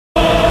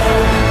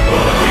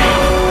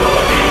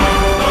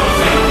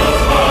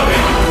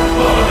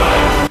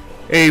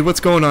Hey, what's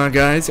going on,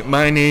 guys?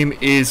 My name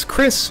is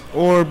Chris,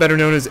 or better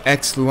known as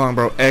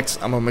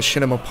Xluongbrox. I'm a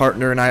machinima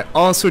partner, and I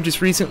also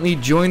just recently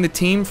joined the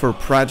team for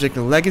Project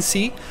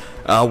Legacy,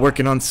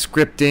 working on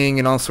scripting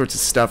and all sorts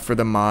of stuff for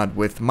the mod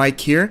with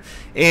Mike here.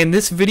 In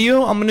this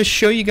video, I'm going to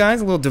show you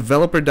guys a little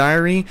developer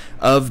diary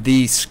of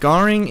the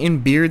scarring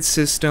and beard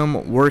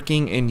system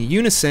working in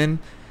unison,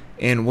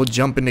 and we'll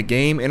jump into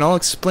game, and I'll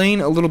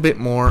explain a little bit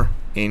more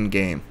in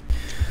game.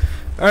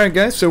 Alright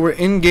guys, so we're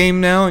in game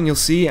now, and you'll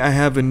see I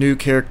have a new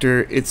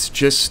character. It's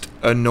just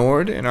a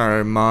Nord, and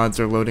our mods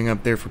are loading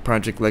up there for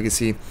Project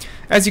Legacy.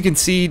 As you can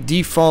see,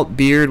 default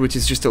beard, which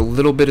is just a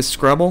little bit of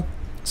scrubble,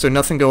 so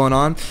nothing going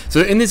on.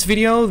 So in this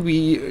video,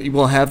 we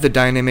will have the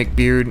dynamic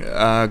beard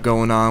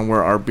going on,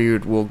 where our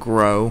beard will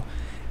grow.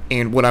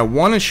 And what I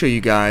want to show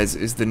you guys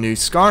is the new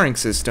scarring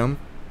system,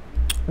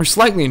 or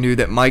slightly new,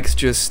 that Mike's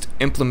just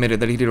implemented,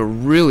 that he did a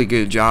really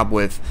good job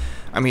with.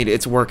 I mean,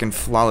 it's working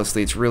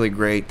flawlessly. It's really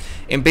great.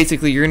 And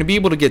basically, you're going to be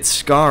able to get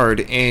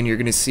scarred, and you're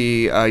going to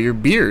see your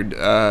beard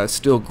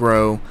still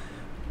grow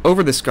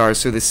over the scars.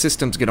 So the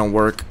system's going to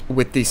work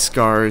with these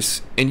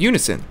scars in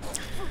unison.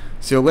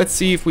 So let's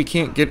see if we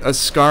can't get a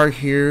scar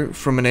here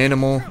from an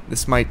animal.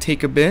 This might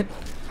take a bit.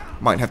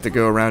 Might have to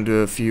go around to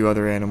a few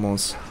other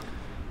animals.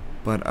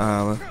 But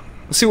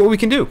let's see what we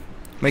can do.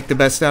 Make the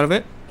best out of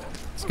it.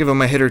 Let's give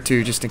them a hit or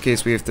two just in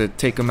case we have to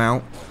take them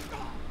out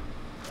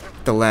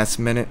at the last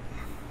minute.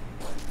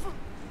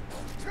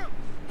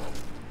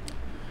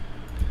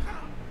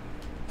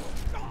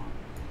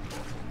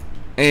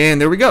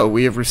 And there we go.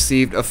 We have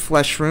received a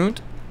flesh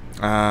wound.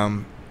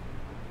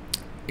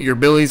 Your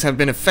abilities have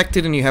been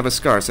affected and you have a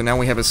scar. So now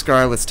we have a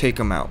scar. Let's take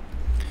them out.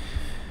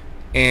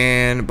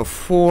 And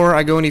before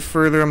I go any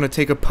further, I'm going to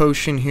take a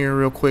potion here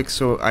real quick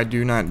so I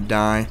do not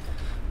die.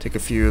 Take a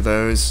few of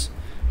those.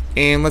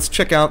 And let's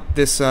check out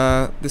this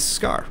this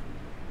scar.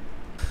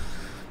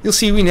 You'll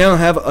see we now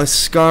have a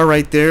scar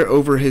right there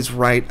over his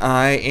right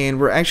eye, and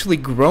we're actually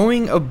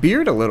growing a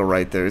beard a little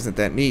right there. Isn't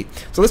that neat?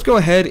 So let's go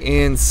ahead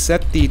and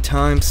set the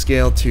time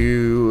scale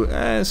to,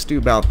 let's do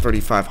about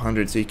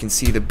 3500 so you can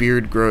see the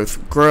beard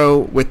growth grow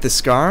with the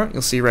scar.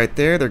 You'll see right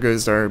there, there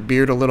goes our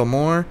beard a little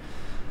more.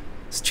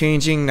 It's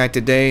changing night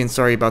to day, and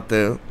sorry about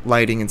the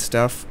lighting and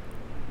stuff.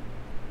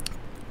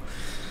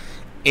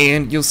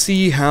 And you'll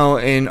see how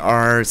in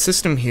our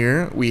system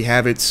here we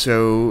have it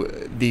so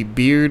the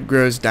beard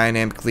grows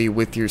dynamically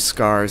with your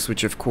scars,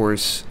 which of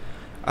course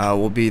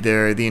will be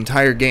there the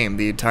entire game,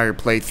 the entire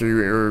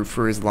playthrough, or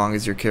for as long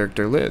as your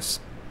character lives.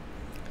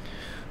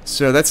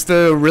 So that's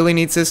the really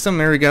neat system.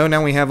 There we go.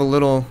 Now we have a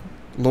little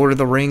Lord of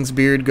the Rings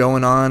beard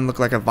going on, look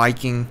like a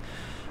Viking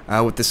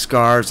with the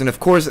scars. And of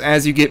course,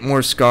 as you get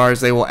more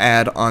scars, they will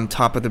add on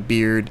top of the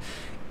beard.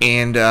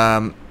 And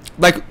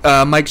like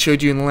Mike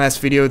showed you in the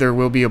last video, there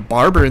will be a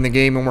barber in the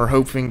game, and we're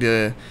hoping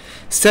to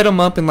set him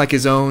up in like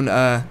his own,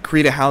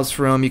 create a house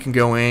for him. You can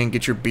go in,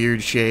 get your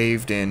beard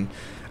shaved, and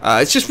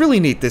it's just really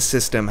neat, this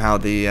system, how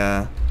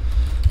the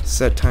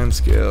set time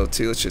scale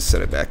to, let's just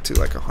set it back to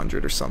like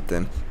 100 or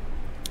something,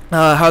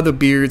 how the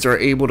beards are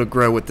able to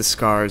grow with the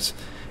scars.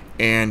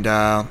 And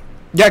yeah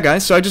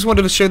guys, so I just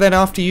wanted to show that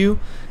off to you.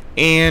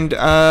 And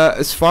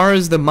as far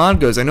as the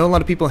mod goes, I know a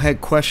lot of people had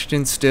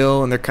questions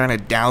still, and they're kind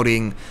of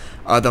doubting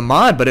the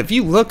mod, but if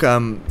you look, I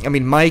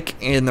mean, Mike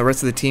and the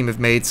rest of the team have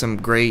made some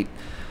great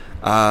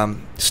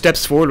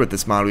steps forward with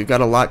this mod. We've got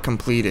a lot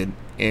completed,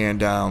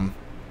 and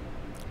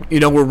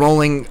you know, we're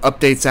rolling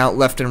updates out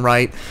left and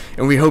right,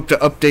 and we hope to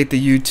update the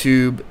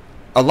YouTube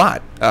a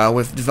lot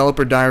with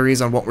developer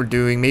diaries on what we're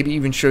doing, maybe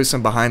even show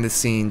some behind the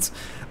scenes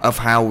of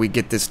how we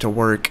get this to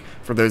work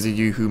for those of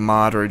you who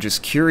mod or are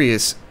just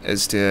curious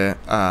as to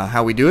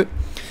how we do it.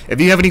 If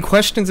you have any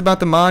questions about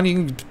the mod, you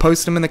can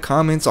post them in the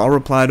comments. I'll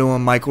reply to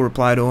them. Mike will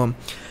reply to them.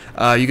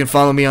 You can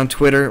follow me on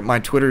Twitter. My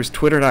Twitter is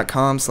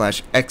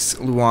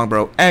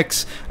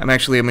twitter.com/xluongbrox. I'm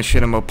actually a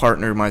machinima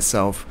partner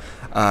myself.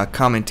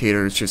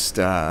 Commentator. It's just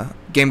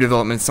game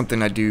development is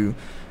something I do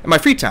in my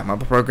free time.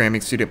 I'm a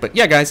programming student. But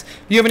yeah, guys,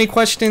 if you have any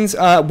questions,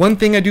 one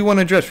thing I do want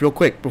to address real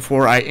quick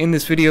before I end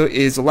this video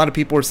is a lot of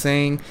people are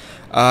saying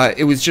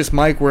it was just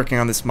Mike working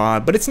on this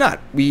mod, but it's not.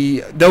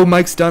 Though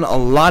Mike's done a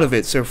lot of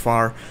it so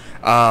far,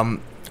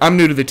 I'm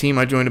new to the team.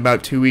 I joined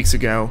about 2 weeks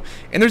ago,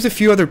 and there's a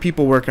few other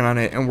people working on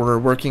it, and we're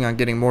working on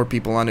getting more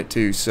people on it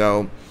too.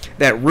 So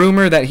that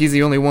rumor that he's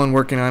the only one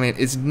working on it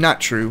is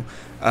not true.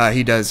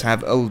 He does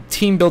have a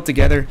team built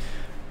together,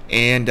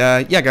 and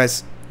yeah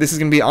guys, this is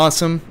gonna be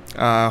awesome.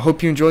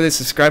 Hope you enjoy this.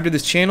 Subscribe to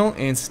this channel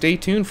and stay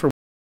tuned for